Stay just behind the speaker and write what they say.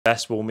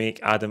This will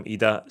make Adam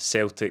Idah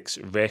Celtic's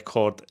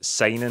record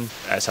signing.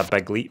 It's a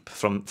big leap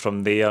from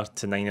there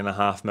to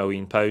 £9.5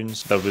 million.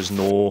 There was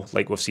no,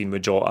 like we've seen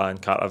with Jota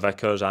and Carter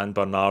Vickers and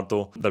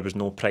Bernardo, there was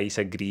no price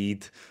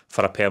agreed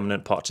for a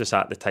permanent purchase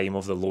at the time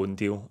of the loan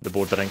deal. The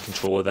board are in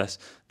control of this.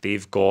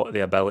 They've got the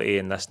ability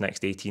in this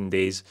next 18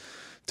 days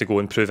to go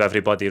and prove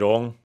everybody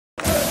wrong.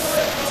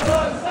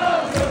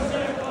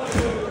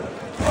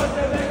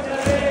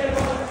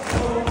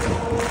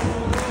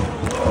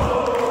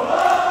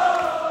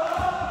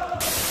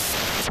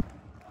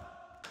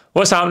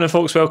 What's happening,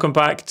 folks? Welcome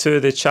back to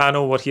the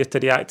channel. We're here to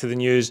react to the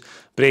news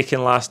breaking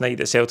last night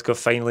that Celtic have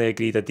finally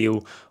agreed a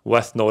deal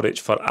with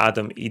Norwich for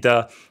Adam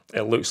Idah.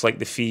 It looks like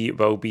the fee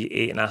will be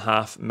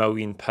 £8.5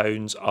 million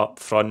up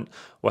front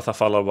with a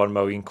further £1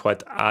 million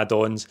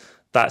add-ons.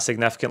 That's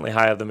significantly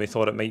higher than we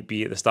thought it might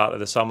be at the start of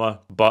the summer,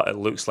 but it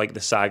looks like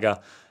the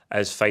saga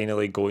is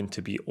finally going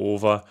to be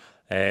over.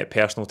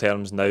 Personal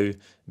terms now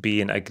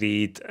being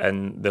agreed,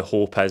 and the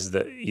hope is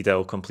that Idah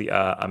will complete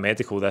a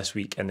medical this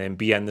week and then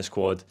be in the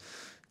squad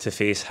to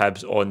face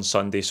Hibs on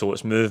Sunday. So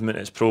it's movement,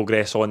 it's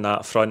progress on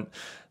that front.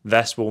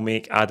 This will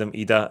make Adam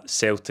Idah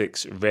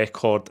Celtic's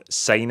record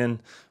signing,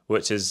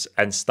 which is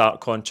in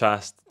stark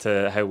contrast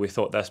to how we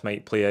thought this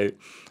might play out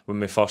when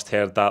we first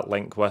heard that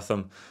link with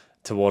him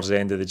towards the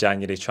end of the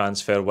January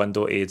transfer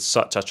window. He had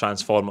such a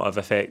transformative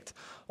effect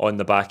on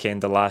the back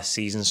end of last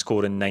season,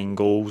 scoring 9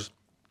 goals,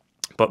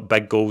 but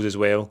big goals as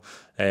well.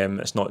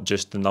 It's not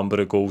just the number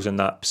of goals in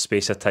that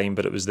space of time,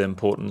 but it was the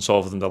importance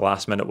of them. The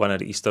last minute winner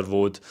at Easter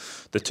Road,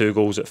 the 2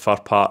 goals at Fir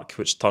Park,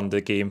 which turned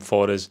the game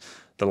for us,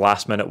 the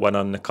last minute winner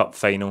in the cup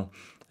final.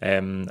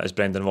 As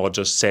Brendan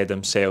Rodgers said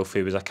himself,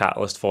 he was a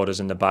catalyst for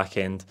us in the back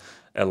end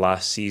of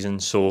last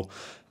season. So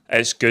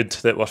it's good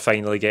that we're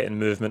finally getting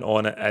movement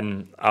on it,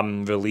 and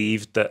I'm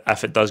relieved that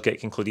if it does get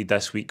concluded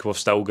this week, we've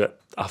still got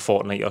a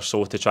fortnight or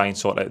so to try and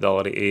sort out the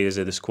other areas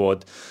of the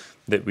squad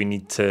that we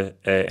need to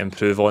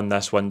improve on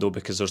this window,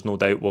 because there's no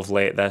doubt we've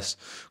let this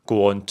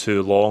go on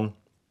too long.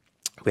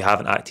 We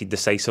haven't acted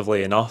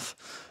decisively enough,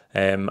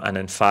 and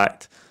in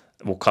fact,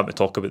 we'll come to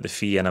talk about the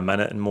fee in a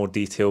minute in more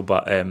detail,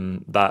 but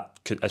that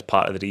is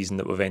part of the reason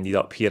that we've ended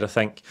up here, I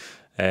think.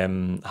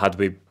 Had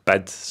we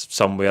bid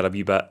somewhere a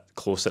wee bit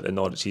closer to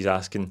Norwich's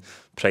asking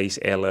price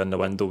earlier in the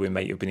window, we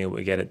might have been able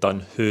to get it done.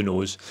 Who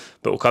knows?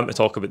 But we'll come to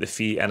talk about the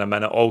fee in a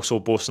minute. Also,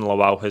 Bosun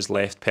Lawal has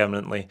left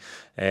permanently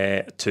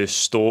to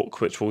Stoke,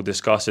 which we'll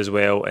discuss as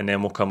well, and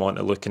then we'll come on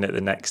to looking at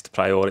the next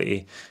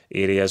priority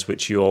areas,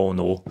 which you all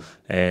know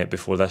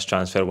before this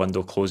transfer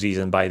window closes.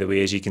 And by the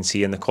way, as you can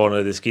see in the corner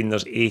of the screen,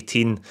 there's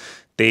 18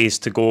 days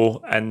to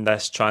go in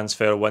this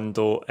transfer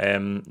window.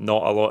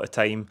 Not a lot of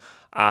time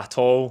at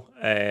all,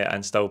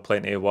 and still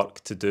plenty of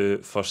work to do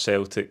for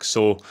Celtic.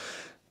 So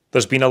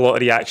there's been a lot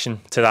of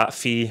reaction to that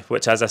fee,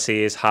 which, as I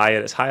say, is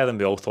higher. It's higher than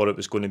we all thought it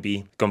was going to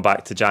be. Going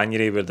back to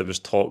January, where there was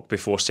talk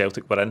before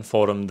Celtic were in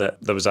for him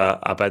that there was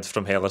a bid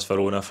from Hellas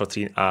Verona for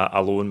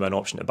a loan with an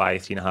option to buy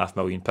 £3.5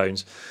 million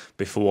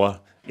before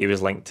he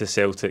was linked to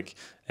Celtic.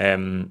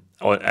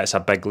 It's a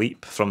big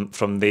leap from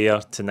there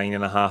to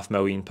 £9.5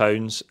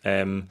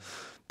 million.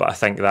 But I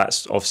think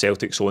that's of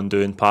Celtic's own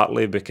doing,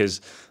 partly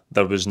because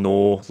there was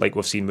no, like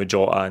we've seen with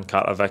Jota and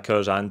Carter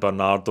Vickers and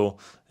Bernardo,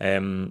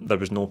 there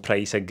was no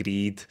price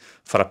agreed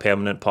for a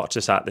permanent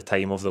purchase at the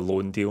time of the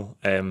loan deal.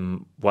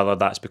 Whether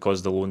that's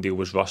because the loan deal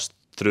was rushed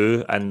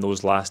through in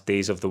those last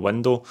days of the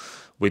window,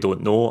 we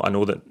don't know. I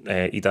know that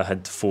Idah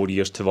had 4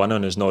 years to run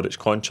on his Norwich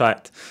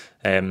contract,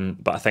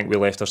 but I think we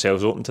left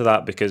ourselves open to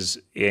that because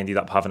he ended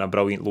up having a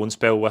brilliant loan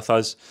spell with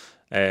us.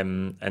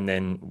 And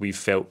then we've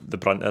felt the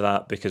brunt of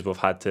that because we've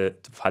had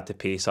to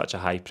pay such a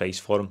high price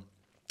for him.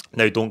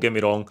 Now, don't get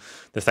me wrong,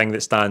 the thing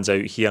that stands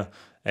out here,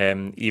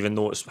 even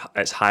though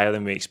it's higher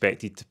than we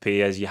expected to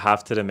pay, is you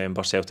have to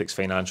remember Celtic's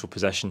financial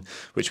position,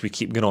 which we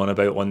keep going on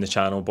about on the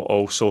channel. But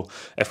also,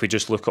 if we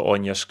just look at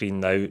on your screen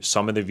now,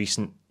 some of the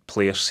recent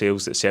player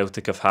sales that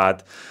Celtic have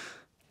had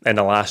in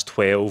the last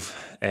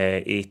 12,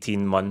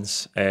 18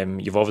 months,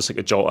 you've obviously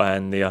got Jota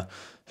in there,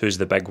 who's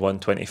the big one,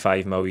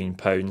 £25 million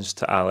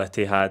to Al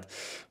Ittihad.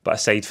 But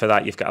aside for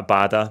that, you've got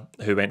Abada,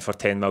 who went for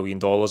 $10 million,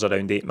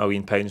 around £8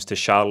 million to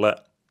Charlotte.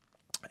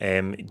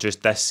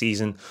 Just this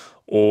season,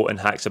 O and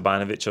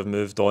Haksabanovic have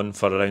moved on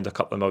for around a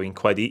couple of £1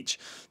 million each.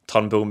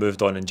 Turnbull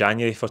moved on in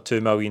January for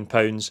 £2 million.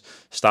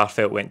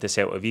 Starfelt went to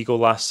Celtic Vigo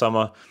last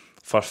summer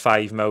for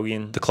 $5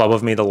 million. The club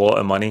have made a lot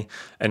of money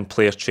in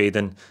player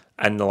trading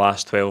in the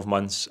last 12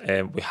 months.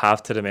 We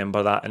have to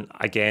remember that. And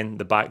again,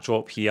 the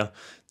backdrop here,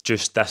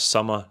 just this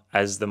summer,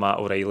 is the Matt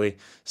O'Reilly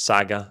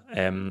saga.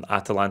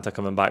 Atalanta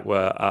coming back with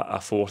a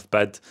 4th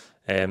bid.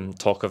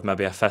 Talk of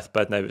maybe a 5th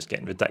bid now. It's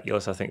getting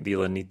ridiculous. I think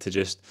Dealer need to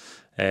just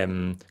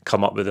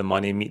come up with the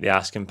money, meet the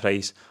asking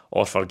price,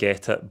 or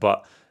forget it.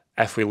 But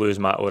if we lose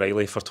Matt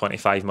O'Reilly for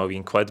 £25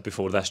 million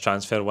before this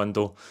transfer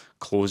window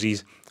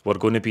closes, we're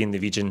going to be in the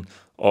region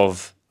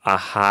of a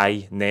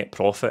high net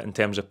profit in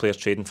terms of player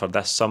trading for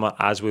this summer,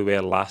 as we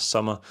were last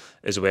summer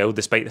as well.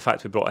 Despite the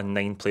fact we brought in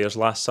 9 players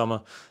last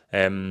summer,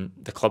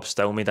 the club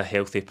still made a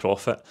healthy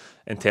profit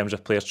in terms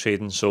of player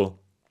trading. So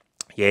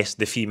yes,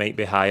 the fee might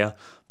be higher,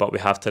 but we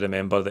have to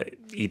remember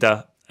that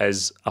Idah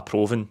is a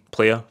proven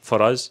player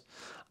for us,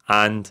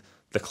 and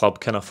the club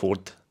can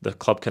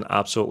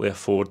absolutely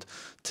afford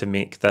to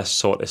make this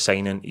sort of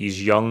signing.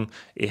 He's young,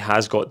 he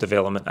has got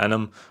development in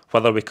him.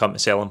 Whether we come to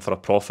sell him for a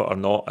profit or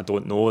not, I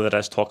don't know. There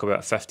is talk about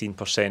a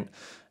 15%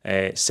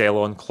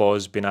 sell-on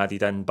clause being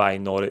added in by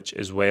Norwich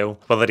as well.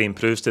 Whether he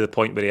improves to the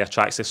point where he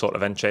attracts the sort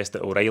of interest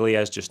that O'Reilly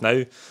is just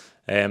now,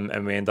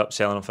 and we end up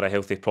selling him for a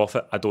healthy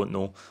profit, I don't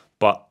know.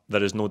 But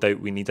there is no doubt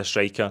we need a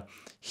striker.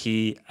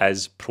 He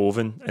is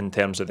proven in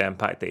terms of the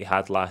impact that he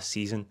had last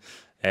season.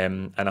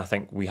 And I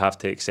think we have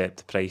to accept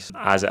the price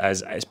as it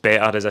is. It's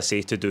better, as I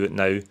say, to do it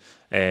now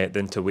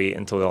than to wait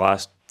until the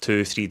last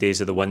 2-3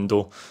 days of the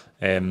window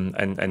and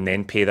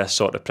then pay this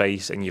sort of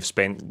price, and you've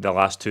spent the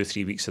last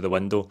 2-3 weeks of the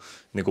window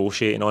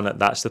negotiating on it.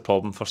 That's the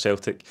problem for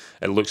Celtic.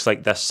 It looks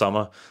like this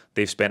summer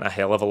they've spent a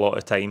hell of a lot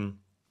of time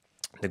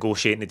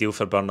negotiating the deal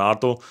for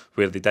Bernardo,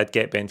 where they did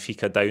get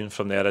Benfica down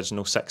from the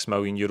original €6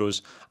 million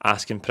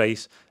asking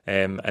price,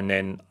 and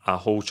then a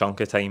whole chunk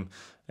of time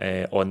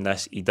on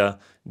this Idah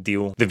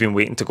deal. They've been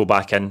waiting to go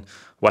back in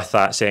with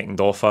that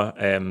second offer.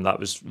 That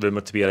was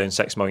rumoured to be around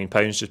 £6 million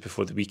just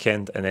before the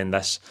weekend, and then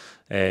this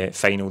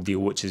final deal,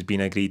 which has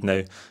been agreed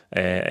now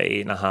at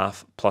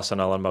 8.5 plus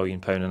another £1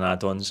 million in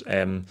add-ons.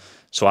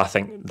 So I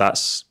think that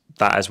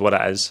is what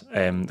it is.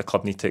 The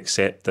club need to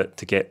accept that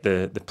to get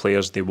the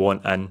players they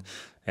want in,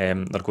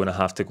 they're going to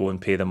have to go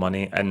and pay the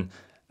money. And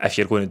if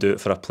you're going to do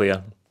it for a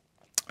player,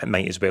 it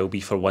might as well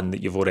be for one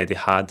that you've already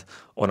had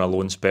on a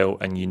loan spell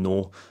and you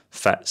know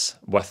fits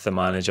with the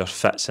manager,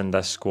 fits in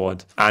this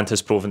squad, and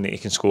has proven that he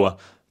can score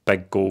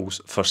big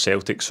goals for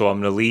Celtic. So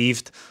I'm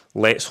relieved.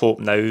 Let's hope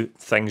now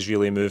things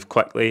really move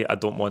quickly. I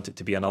don't want it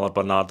to be another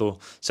Bernardo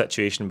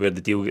situation where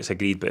the deal gets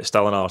agreed but it's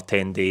still another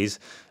 10 days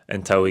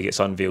until he gets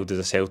unveiled as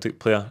a Celtic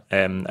player.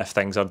 If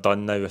things are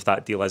done now, if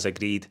that deal is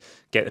agreed,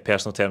 get the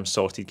personal terms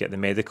sorted, get the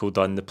medical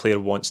done, the player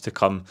wants to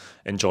come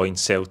and join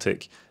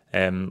Celtic,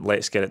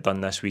 let's get it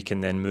done this week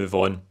and then move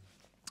on.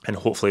 And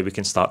hopefully we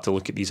can start to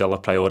look at these other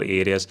priority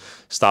areas,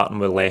 starting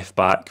with left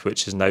back,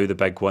 which is now the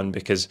big one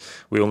because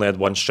we only had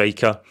one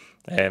striker.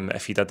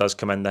 If Idah does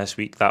come in this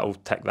week, that'll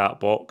tick that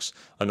box.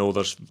 I know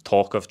there's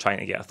talk of trying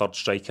to get a third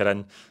striker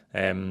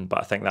in, but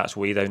I think that's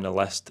way down the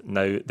list.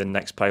 Now the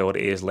next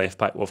priority is left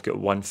back. We've got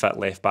one fit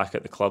left back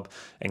at the club,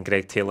 and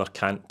Greg Taylor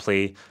can't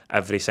play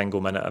every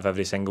single minute of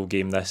every single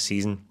game this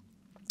season.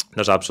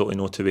 There's absolutely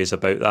no two ways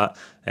about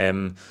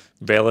that.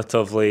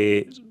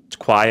 Relatively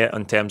quiet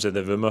in terms of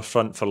the rumour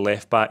front for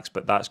left backs,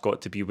 but that's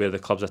got to be where the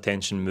club's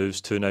attention moves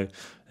to now.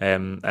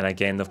 And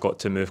again, they've got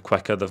to move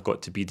quicker, they've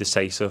got to be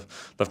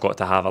decisive, they've got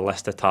to have a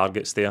list of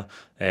targets there.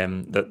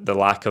 The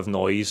lack of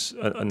noise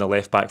on the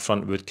left back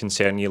front would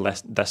concern you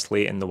this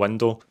late in the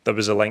window. There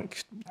was a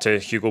link to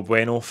Hugo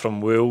Bueno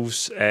from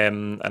Wolves,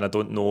 and I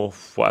don't know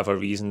for whatever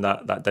reason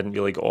that didn't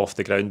really get off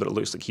the ground, but it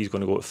looks like he's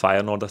going to go to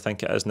Feyenoord, I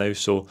think it is now.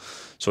 So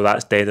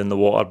that's dead in the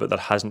water, but there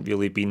hasn't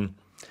really been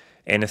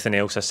anything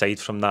else aside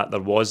from that. There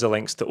was the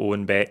links to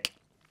Owen Beck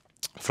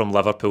from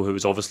Liverpool, who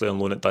was obviously on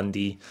loan at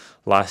Dundee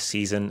last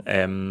season.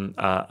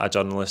 A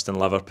journalist in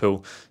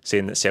Liverpool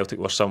saying that Celtic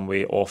were some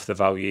way off the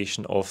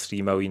valuation of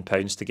 £3 million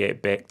to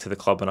get Beck to the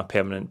club on a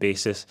permanent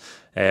basis.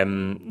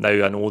 Now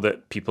I know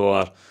that people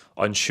are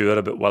unsure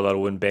about whether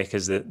Owen Beck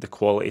is the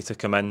quality to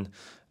come in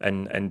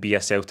and be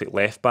a Celtic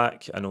left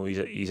back. I know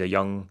he's a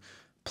young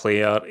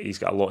player, he's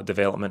got a lot of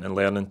development and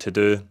learning to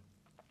do.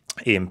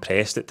 He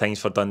impressed at times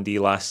for Dundee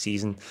last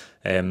season.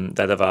 Did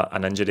have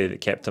an injury that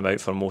kept him out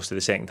for most of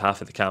the second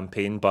half of the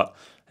campaign, but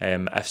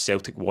if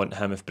Celtic want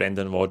him, if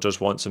Brendan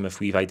Rodgers wants him, if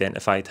we've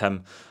identified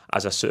him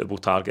as a suitable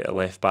target at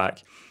left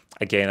back,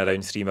 again around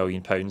 £3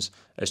 million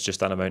is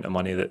just an amount of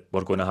money that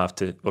we're going to have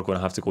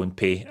to go and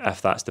pay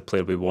if that's the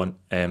player we want.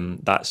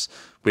 That's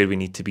where we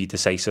need to be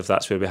decisive.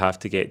 That's where we have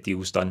to get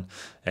deals done.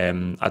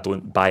 I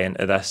don't buy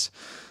into this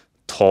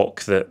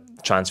talk that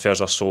transfers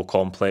are so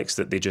complex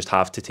that they just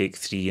have to take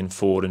 3 and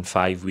 4 and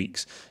 5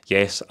 weeks.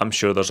 Yes, I'm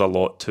sure there's a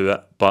lot to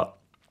it, but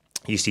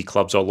you see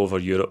clubs all over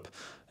Europe,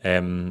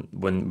 when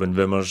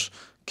rumours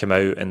come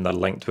out and they're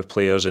linked with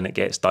players and it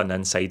gets done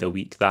inside a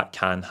week, that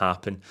can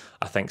happen.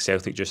 I think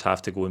Celtic just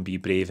have to go and be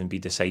brave and be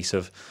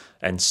decisive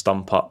and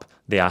stump up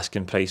the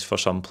asking price for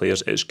some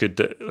players. It's good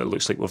that it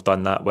looks like we've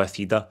done that with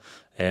Idah,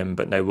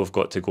 but now we've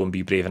got to go and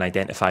be brave and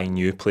identify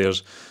new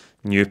players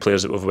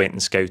that we've went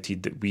and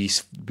scouted that we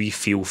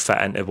feel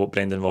fit into what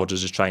Brendan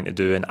Rodgers is trying to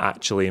do and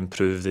actually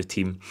improve the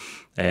team,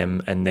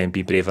 and then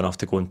be brave enough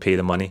to go and pay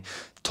the money.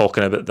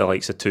 Talking about the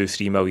likes of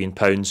 £2-3 million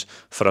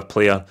for a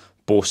player,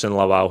 Bosun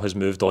Lawal has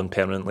moved on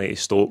permanently to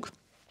Stoke.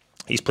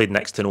 He's played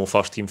next to no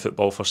first team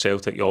football for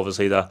Celtic. He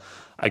obviously had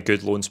a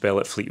good loan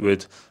spell at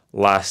Fleetwood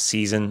last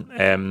season,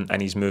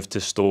 and he's moved to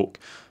Stoke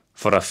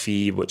for a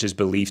fee which is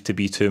believed to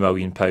be £2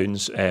 million.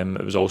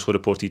 It was also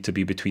reported to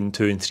be between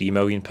 £2 and £3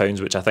 million,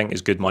 which I think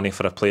is good money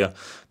for a player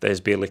that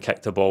has barely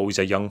kicked a ball. He's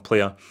a young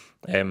player.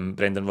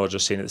 Brendan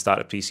Rodgers saying at the start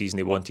of pre-season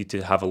he wanted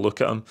to have a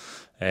look at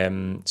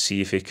him,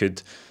 see if he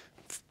could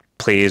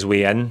play his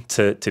way in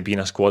to being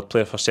a squad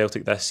player for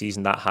Celtic this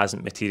season. That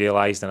hasn't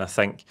materialised, and I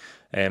think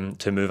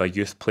to move a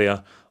youth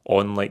player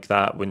on like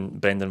that when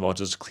Brendan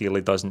Rodgers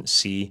clearly doesn't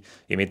see.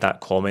 He made that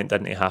comment,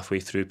 didn't he, halfway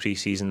through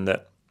pre-season,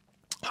 that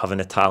having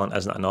the talent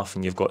isn't enough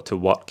and you've got to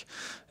work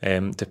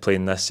to play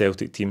in this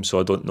Celtic team. So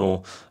I don't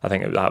know. I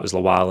think that was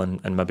Lawal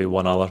and maybe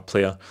one other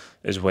player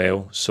as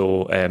well.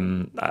 So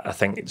I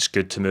think it's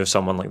good to move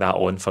someone like that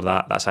on for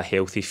that. That's a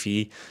healthy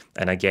fee.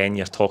 And again,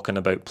 you're talking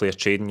about player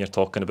trading. You're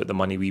talking about the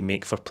money we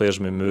make for players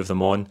when we move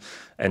them on,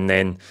 and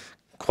then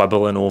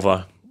quibbling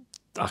over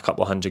a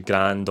couple of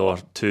 $100,000 or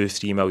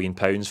 £2-3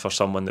 million for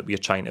someone that we're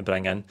trying to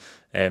bring in.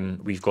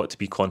 We've got to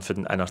be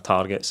confident in our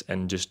targets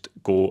and just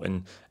go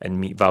and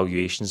meet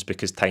valuations,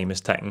 because time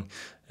is ticking,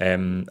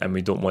 and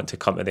we don't want to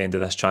come to the end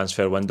of this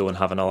transfer window and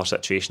have another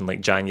situation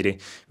like January,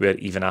 where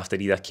even after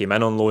Idah came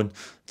in on loan,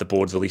 the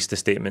board released a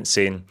statement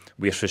saying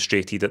we're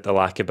frustrated at the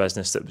lack of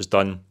business that was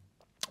done.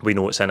 We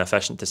know it's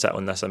inefficient to sit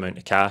on this amount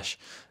of cash.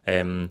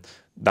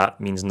 That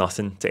means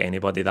nothing to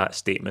anybody. That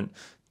statement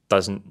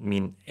doesn't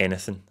mean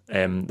anything.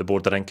 The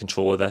board are in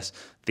control of this.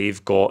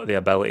 They've got the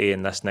ability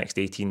in this next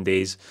 18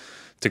 days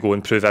to go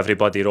and prove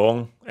everybody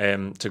wrong,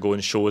 to go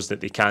and show us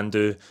that they can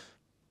do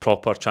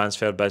proper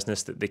transfer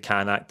business, that they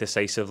can act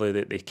decisively,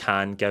 that they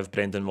can give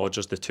Brendan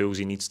Rodgers the tools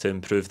he needs to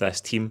improve this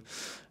team,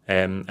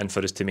 and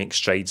for us to make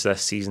strides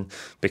this season.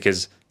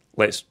 Because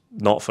let's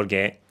not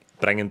forget,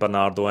 bringing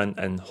Bernardo in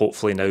and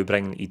hopefully now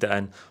bringing Idah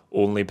in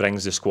only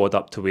brings the squad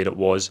up to where it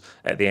was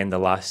at the end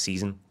of last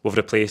season. We've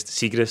replaced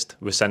Siegrist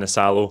with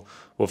Sinisalo.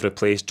 We've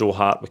replaced Joe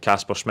Hart with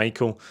Kasper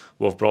Schmeichel.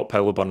 We've brought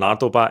Paulo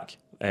Bernardo back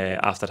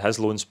after his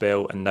loan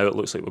spell, and now it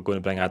looks like we're going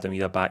to bring Adam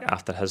Idah back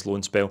after his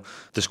loan spell.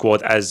 The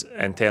squad is,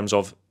 in terms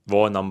of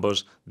raw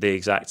numbers, the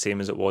exact same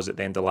as it was at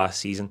the end of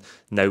last season.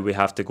 Now we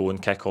have to go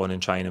and kick on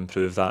and try and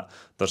improve that.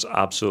 There's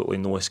absolutely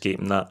no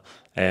escaping that,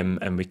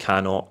 and we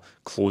cannot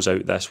close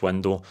out this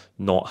window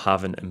not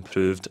having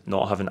improved,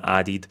 not having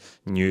added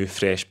new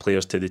fresh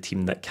players to the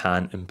team that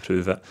can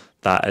improve it.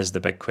 That is the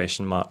big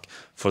question mark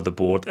for the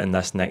board in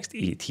this next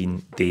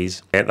 18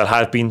 days. There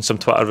have been some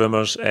Twitter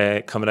rumours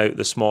coming out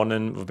this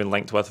morning. We've been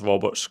linked with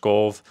Robert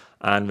Skov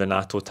and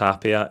Renato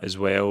Tapia as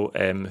well,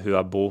 who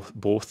are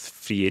both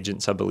free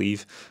agents, I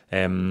believe.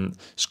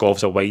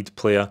 Skov's a wide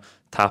player.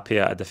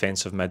 Tapia, a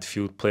defensive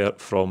midfield player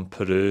from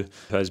Peru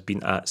who has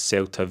been at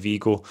Celta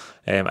Vigo.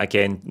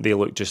 Again, they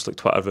look just like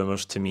Twitter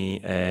rumours to me,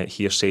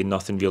 hearsay,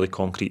 nothing really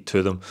concrete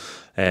to them.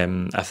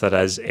 If there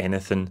is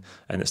anything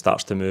and it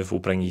starts to move, we'll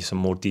bring you some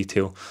more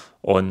detail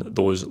on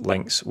those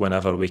links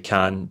whenever we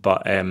can.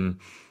 But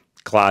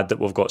glad that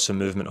we've got some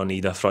movement on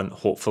either front.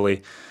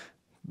 Hopefully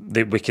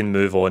we can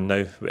move on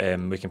now.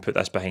 We can put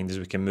this behind us,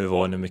 we can move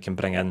on, and we can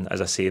bring in,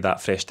 as I say,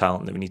 that fresh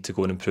talent that we need to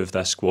go and improve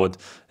this squad.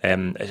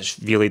 It's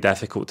really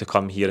difficult to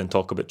come here and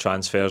talk about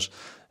transfers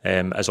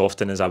as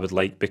often as I would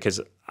like,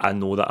 because I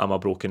know that I'm a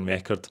broken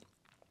record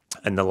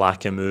and the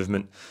lack of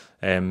movement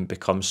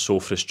becomes so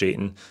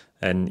frustrating,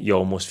 and you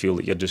almost feel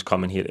that you're just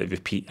coming here to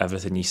repeat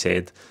everything you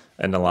said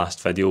in the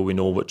last video. We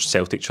know what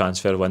Celtic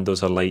transfer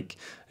windows are like,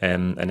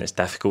 and it's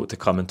difficult to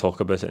come and talk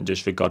about it and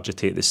just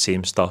regurgitate the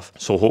same stuff.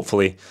 So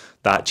hopefully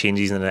that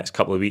changes in the next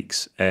couple of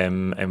weeks,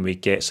 and we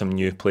get some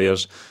new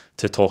players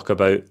to talk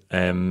about,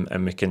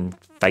 and we can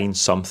find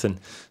something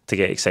to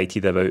get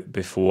excited about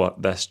before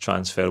this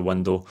transfer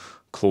window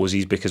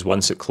closes. Because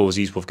once it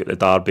closes, we've got the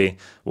derby,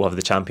 we'll have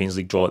the Champions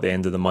League draw at the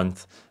end of the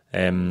month,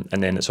 and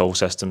then it's all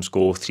systems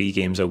go, 3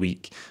 games a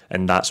week,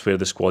 and that's where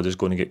the squad is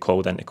going to get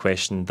called into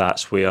question.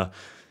 That's where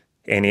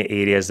any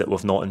areas that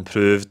we've not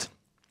improved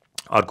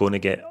are going to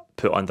get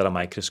put under a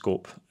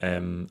microscope,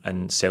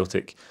 and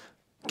Celtic,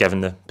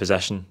 given the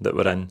position that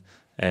we're in,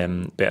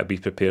 better be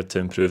prepared to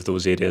improve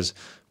those areas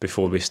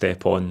before we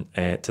step on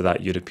to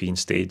that European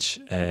stage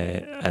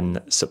in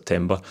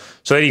September.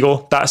 So there you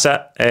go, that's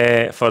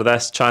it for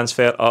this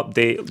transfer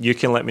update. You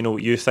can let me know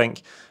what you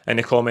think in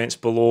the comments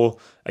below.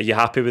 Are you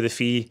happy with the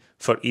fee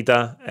for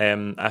Idah?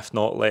 If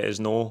not, let us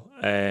know,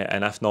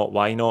 and if not,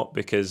 why not?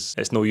 Because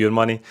it's no your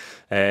money.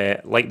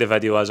 Like the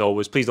video as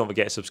always, please don't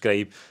forget to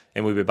subscribe,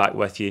 and we'll be back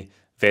with you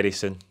very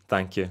soon.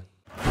 Thank you.